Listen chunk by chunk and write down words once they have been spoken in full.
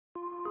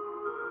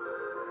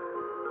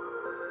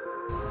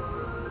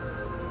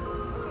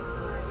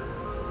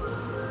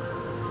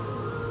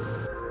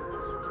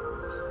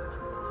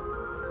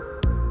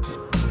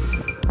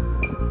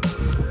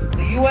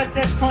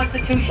USS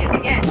Constitution.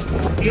 Again,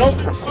 the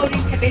oldest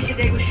floating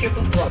commissioned ship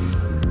afloat.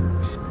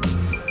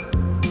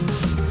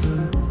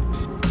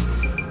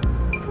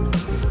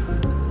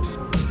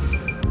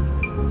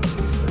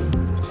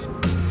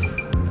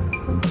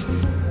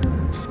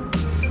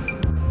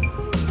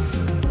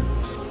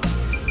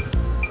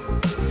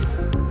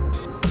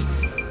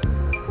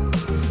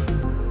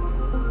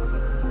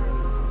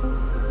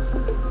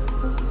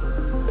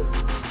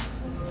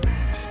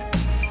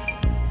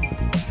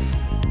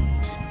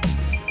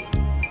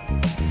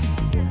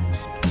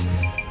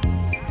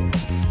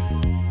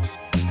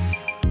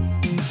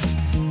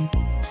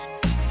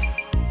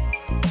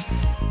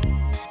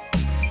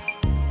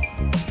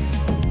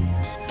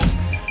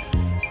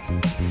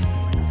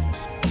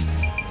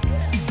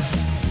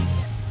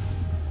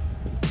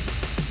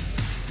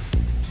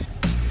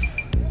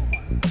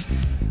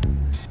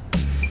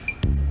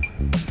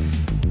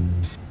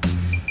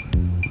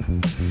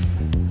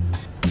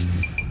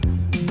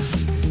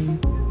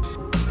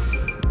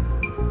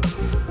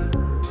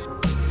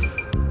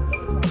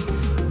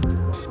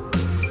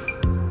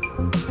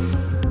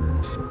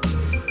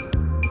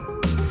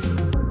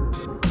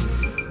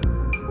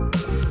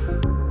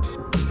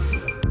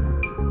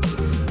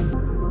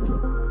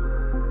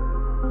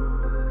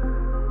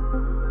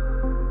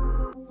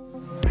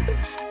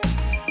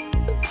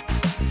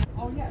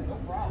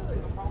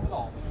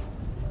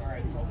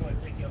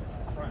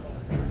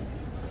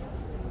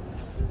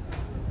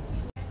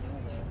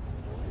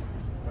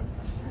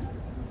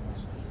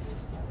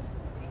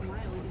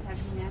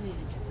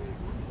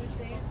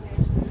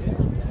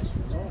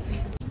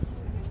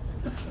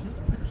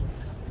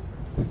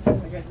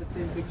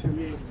 Same picture of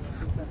me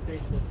since on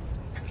Facebook.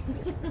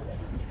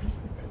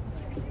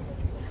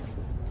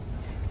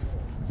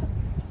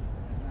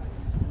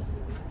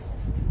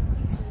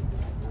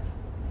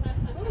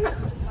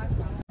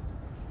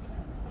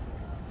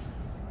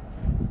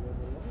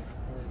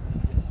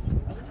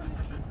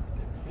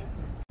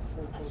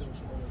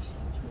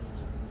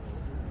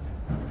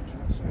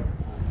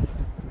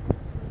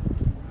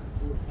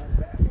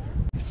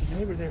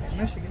 Neighbor there from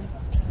Michigan.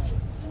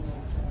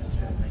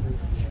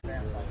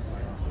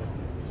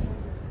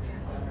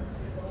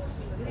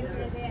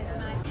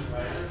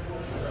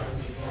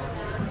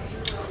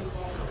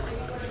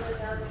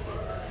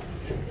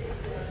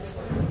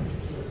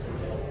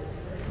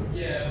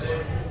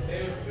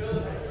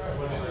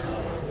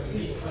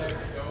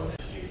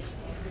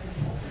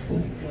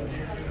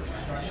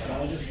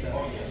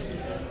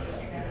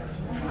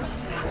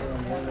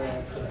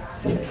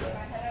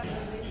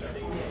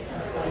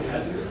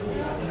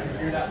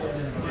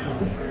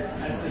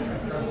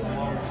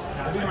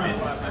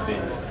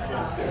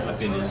 I've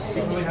been in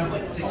some We have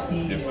like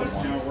 16 different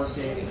ones. work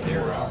day.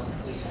 They're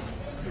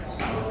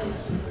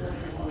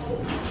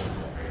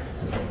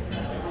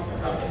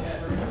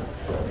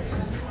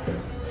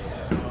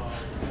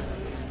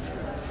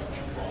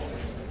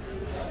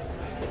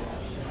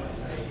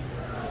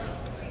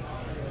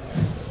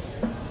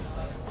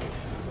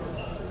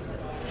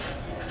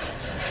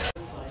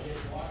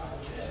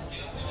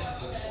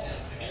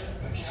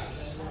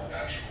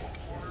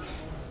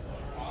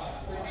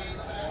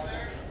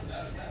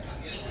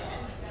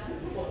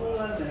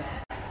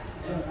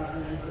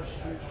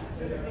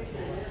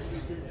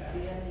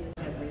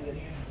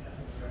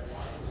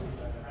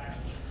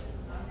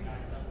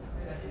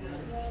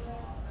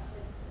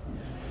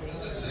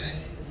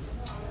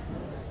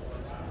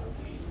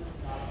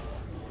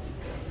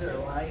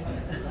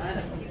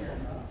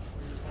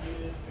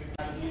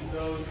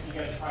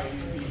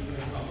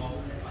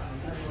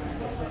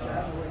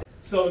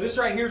So this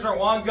right here is our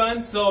wand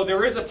gun. So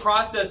there is a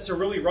process to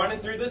really running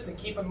through this, and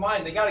keep in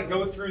mind they got to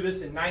go through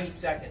this in 90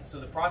 seconds. So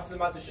the process I'm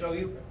about to show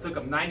you took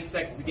them 90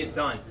 seconds to get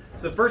done.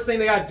 So the first thing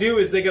they got to do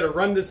is they got to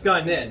run this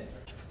gun in.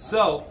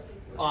 So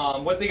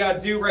what they got to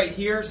do right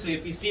here, so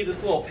if you see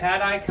this little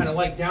pad eye kind of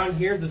like down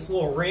here, this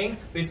little ring,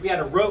 basically had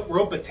a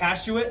rope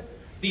attached to it.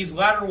 These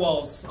ladder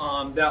walls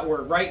that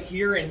were right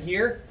here and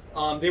here,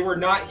 they were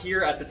not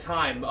here at the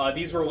time.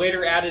 These were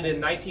later added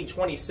in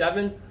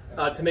 1927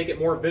 to make it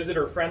more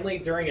visitor friendly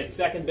during its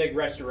second big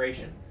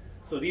restoration.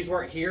 So these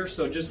weren't here,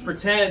 so just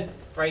pretend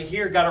right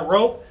here, got a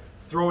rope,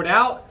 throw it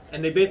out,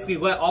 and they basically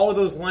let all of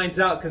those lines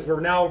out because we're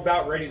now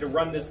about ready to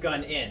run this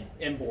gun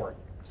inboard.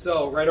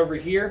 So right over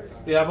here,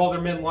 they have all their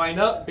men line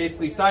up,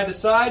 basically side to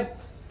side,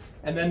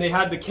 and then they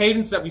had the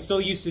cadence that we still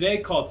use today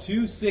called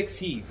 2-6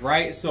 heave,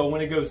 right? So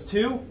when it goes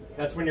 2,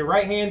 that's when your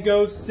right hand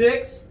goes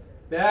 6,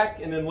 back,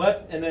 and then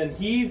left, and then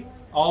heave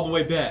all the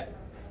way back.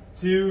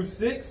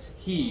 2-6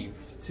 heave,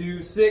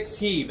 2-6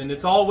 heave, and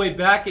it's all the way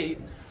back.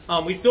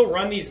 We still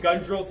run these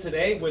gun drills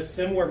today with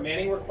similar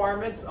manning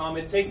requirements.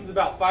 It takes us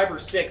about 5 or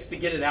 6 to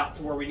get it out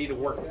to where we need to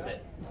work with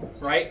it,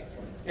 right?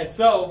 And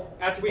so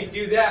after we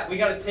do that, we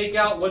got to take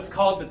out what's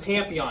called the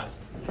tampion.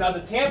 Now the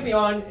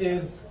tampion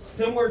is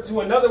similar to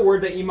another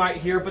word that you might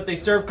hear, but they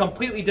serve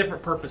completely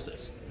different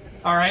purposes.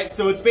 All right,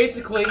 so it's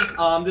basically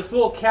this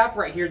little cap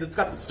right here that's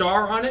got the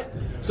star on it.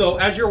 So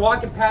as you're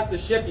walking past the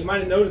ship, you might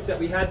have noticed that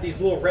we had these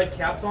little red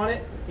caps on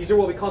it. These are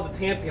what we call the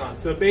tampions.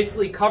 So it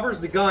basically covers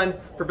the gun,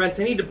 prevents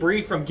any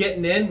debris from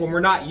getting in when we're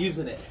not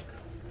using it.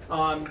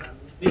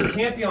 These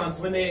tampions,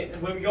 when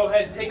we go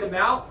ahead and take them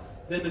out,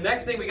 then the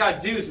next thing we got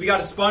to do is we got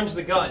to sponge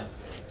the gun.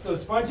 So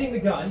sponging the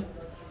gun.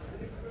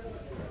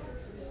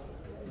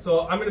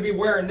 So I'm going to be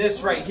wearing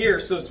this right here.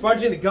 So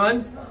sponging the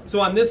gun. So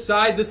on this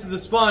side, this is the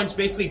sponge.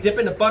 Basically dip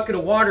in a bucket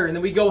of water and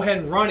then we go ahead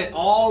and run it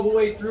all the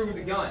way through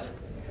the gun.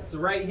 So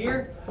right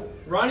here,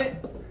 run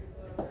it.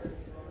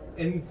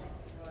 And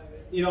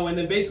and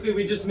then basically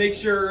we just make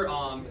sure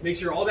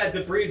all that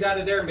debris is out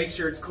of there, make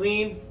sure it's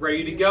clean,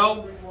 ready to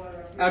go.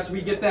 After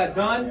we get that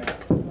done,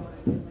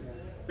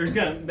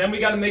 then we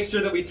got to make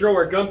sure that we throw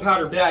our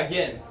gunpowder bag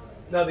in.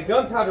 Now the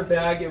gunpowder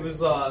bag, it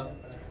was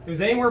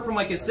anywhere from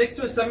like a 6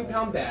 to a 7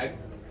 pound bag.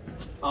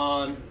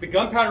 The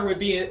gunpowder would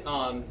be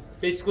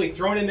basically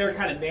thrown in there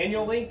kind of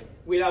manually.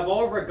 We'd have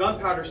all of our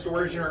gunpowder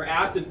storage in our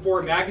aft and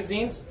forward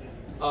magazines.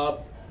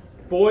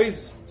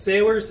 Boys,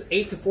 sailors,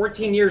 8 to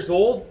 14 years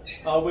old,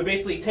 would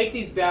basically take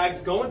these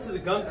bags, go into the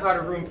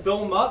gunpowder room, fill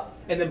them up,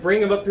 and then bring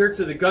them up here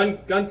to the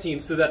gun team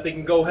so that they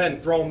can go ahead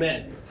and throw them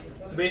in.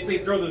 So basically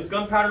throw those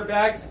gunpowder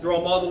bags, throw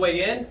them all the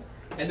way in,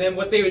 and then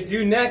what they would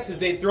do next is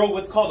they'd throw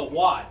what's called a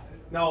wad.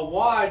 Now a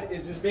wad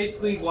is just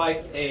basically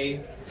like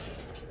I'm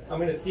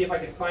going to see if I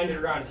can find it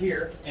around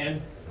here,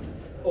 and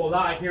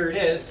here it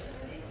is.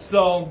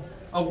 So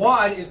a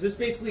wad is just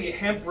basically a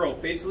hemp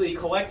rope, basically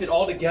collected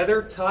all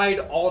together, tied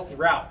all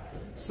throughout.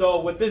 So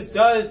what this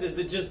does is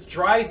it just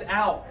dries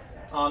out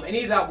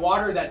any of that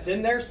water that's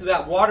in there, so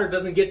that water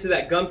doesn't get to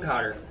that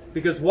gunpowder.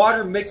 Because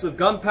water mixed with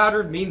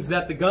gunpowder means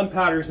that the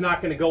gunpowder is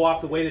not going to go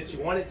off the way that you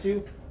want it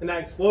to, and that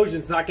explosion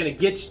is not going to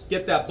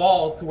get that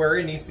ball to where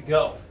it needs to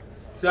go.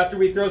 So after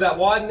we throw that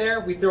wad in there,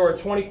 we throw a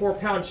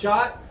 24-pound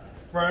shot,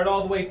 run it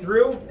all the way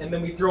through, and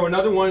then we throw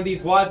another one of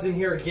these wads in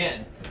here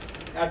again.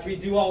 After we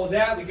do all of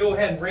that, we go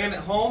ahead and ram it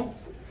home.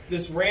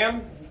 This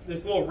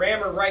little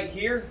rammer right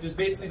here, just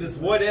basically this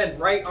wood end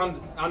right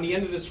on the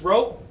end of this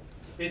rope,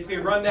 basically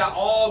run that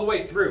all the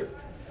way through.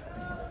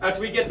 After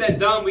we get that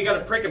done, we got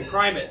to prick and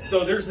prime it.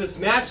 So there's this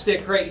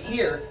matchstick right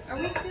here. Are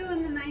we still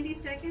in the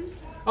 90 seconds?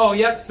 Oh,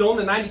 yep, still in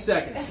the 90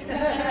 seconds.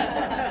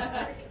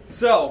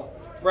 So,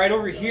 right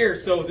over here,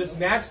 so this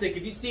matchstick,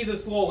 if you see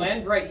this little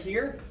end right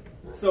here,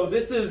 so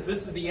this is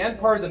the end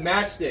part of the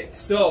matchstick.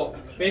 So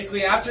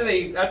basically after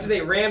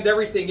they rammed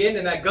everything in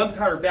and that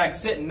gunpowder bag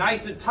sitting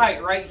nice and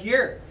tight right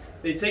here,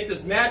 they take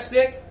this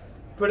matchstick,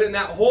 put it in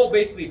that hole,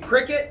 basically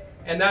prick it,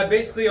 and that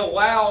basically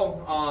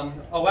allow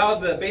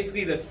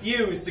the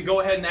fuse to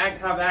go ahead and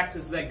have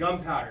access to that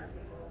gunpowder.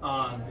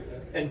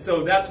 And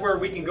so that's where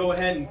we can go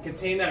ahead and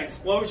contain that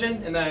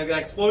explosion, and that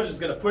explosion is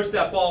going to push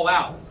that ball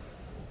out.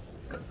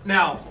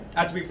 Now,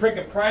 after we prick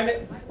and prime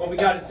it, what we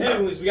got to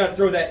do is we got to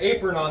throw that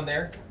apron on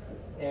there.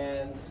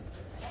 And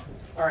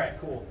all right,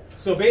 cool.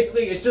 So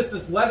basically, it's just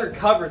this leather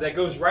cover that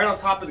goes right on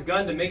top of the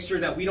gun to make sure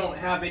that we don't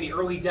have any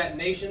early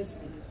detonations,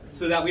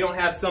 so that we don't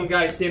have some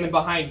guy standing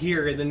behind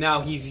here and then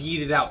now he's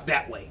yeeted out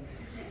that way.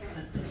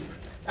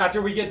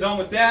 After we get done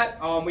with that,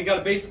 we got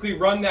to basically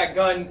run that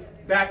gun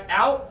back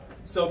out.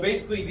 So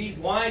basically, these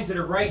lines that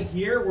are right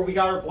here, where we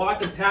got our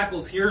block and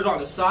tackles here on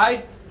the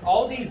side,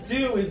 all these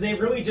do is they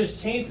really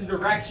just change the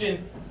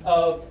direction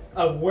of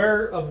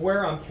where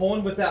I'm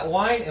pulling with that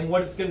line and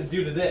what it's going to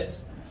do to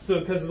this. So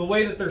because of the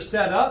way that they're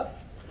set up,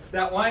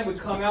 that line would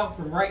come out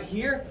from right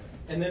here,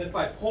 and then if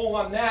I pull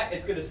on that,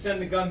 it's going to send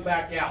the gun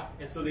back out.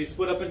 And so they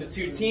split up into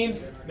 2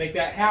 teams, make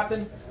that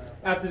happen.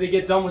 After they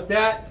get done with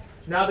that,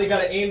 now they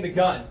got to aim the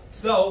gun.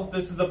 So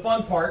this is the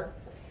fun part.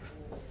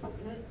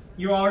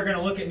 You all are going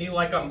to look at me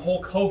like I'm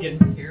Hulk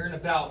Hogan here in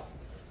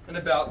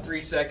about 3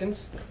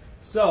 seconds.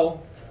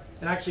 So,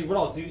 and actually what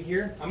I'll do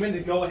here, I'm going to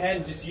go ahead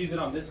and just use it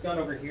on this gun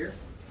over here,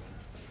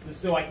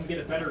 just so I can get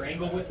a better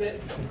angle with it.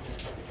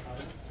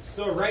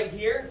 So right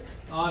here,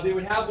 they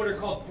would have what are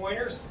called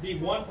pointers, be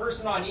 1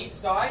 person on each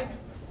side.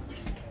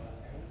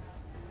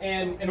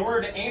 And in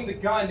order to aim the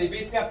gun, they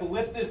basically have to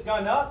lift this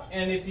gun up,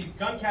 and if the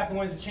gun captain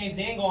wanted to change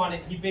the angle on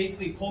it, he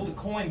basically pulled the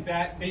coin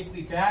back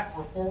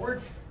or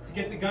forward to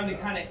get the gun to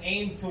kind of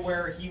aim to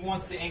where he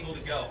wants the angle to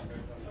go.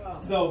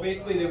 So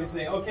basically they would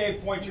say, okay,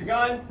 point your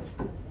gun.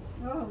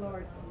 Oh,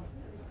 Lord.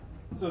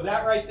 So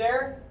that right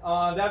there,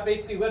 that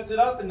basically lifts it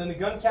up, and then the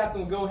gun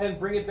captain will go ahead and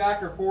bring it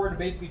back or forward to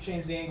basically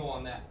change the angle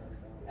on that.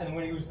 And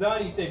when he was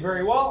done, he'd say,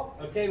 very well,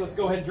 okay, let's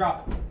go ahead and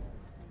drop it.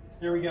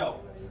 Here we go.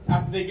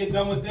 After they get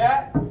done with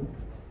that,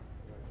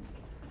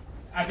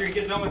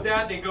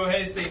 they go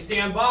ahead and say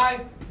stand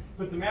by,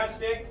 put the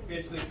matchstick,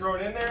 basically throw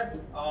it in there.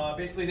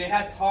 Basically they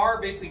had tar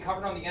basically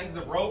covered on the end of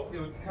the rope. It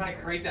would kind of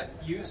create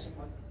that fuse.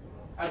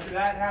 After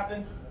that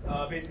happened,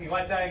 basically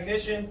light that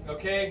ignition.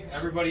 Okay,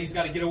 everybody's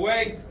got to get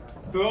away.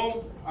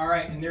 Boom. All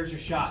right, and there's your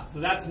shot.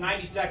 So that's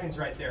 90 seconds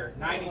right there.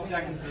 90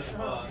 seconds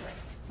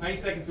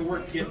of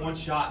work to get 1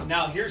 shot.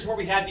 Now here's where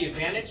we had the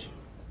advantage.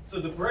 So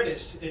the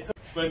British, it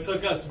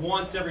took us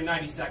once every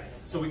 90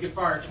 seconds. So we could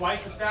fire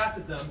twice as fast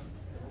at them,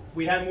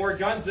 we had more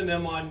guns than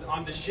them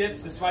on the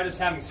ships, despite us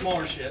having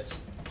smaller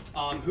ships.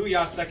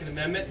 Hoo-yah, Second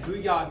Amendment.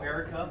 Hoo-yah,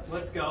 America.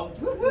 Let's go.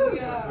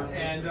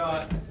 And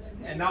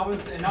that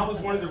was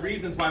one of the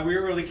reasons why we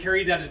were able to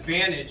carry that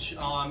advantage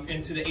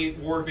into the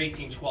War of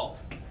 1812.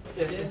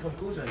 In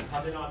conclusion,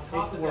 And then on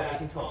top of that,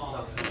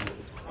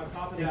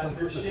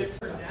 their ships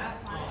are that.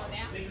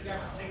 Thank you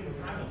guys for taking the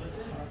time to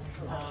listen.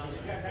 You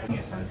guys have any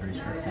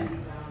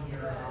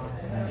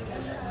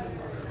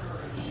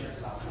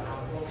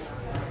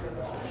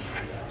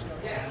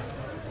yeah.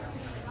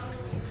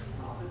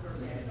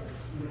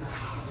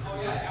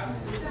 Oh yeah,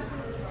 absolutely.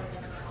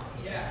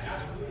 Yeah,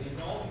 absolutely.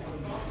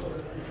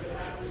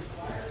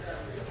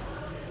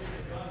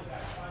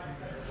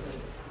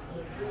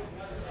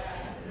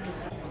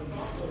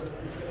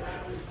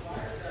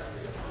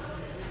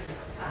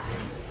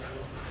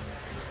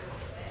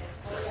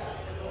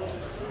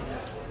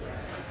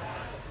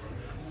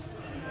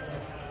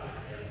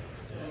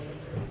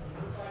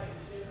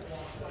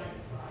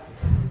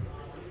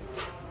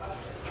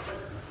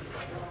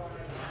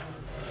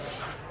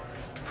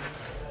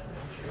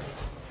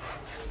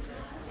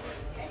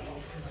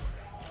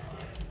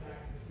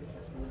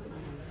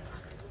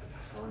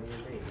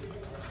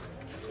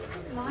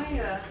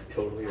 Maya,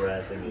 Totally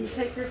razzing you me.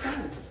 take your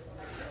time.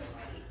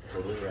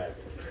 Totally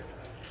razzing me.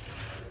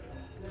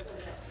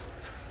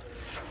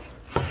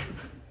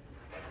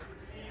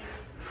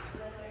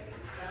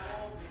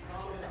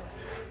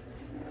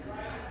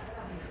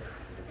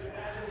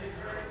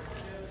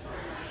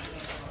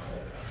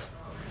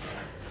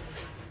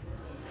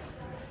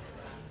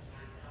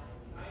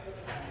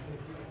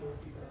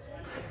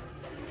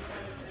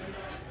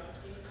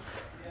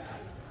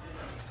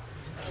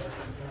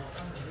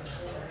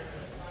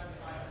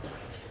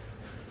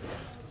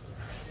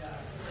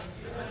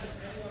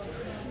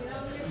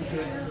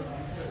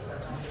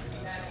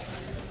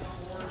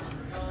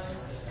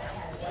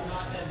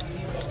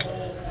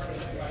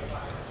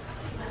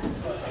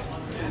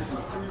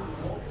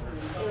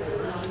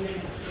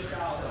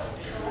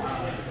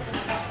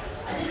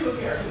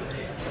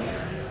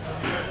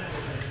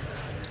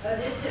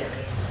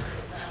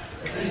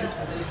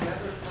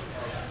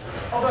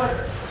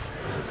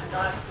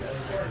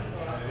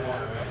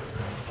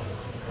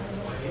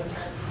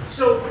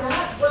 So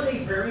that was a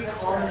very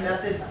common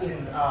method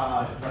in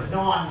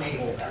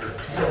non-naval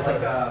vessels. So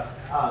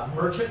like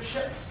merchant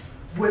ships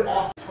would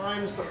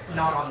oftentimes, but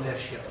not on this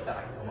ship that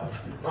I know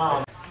of. You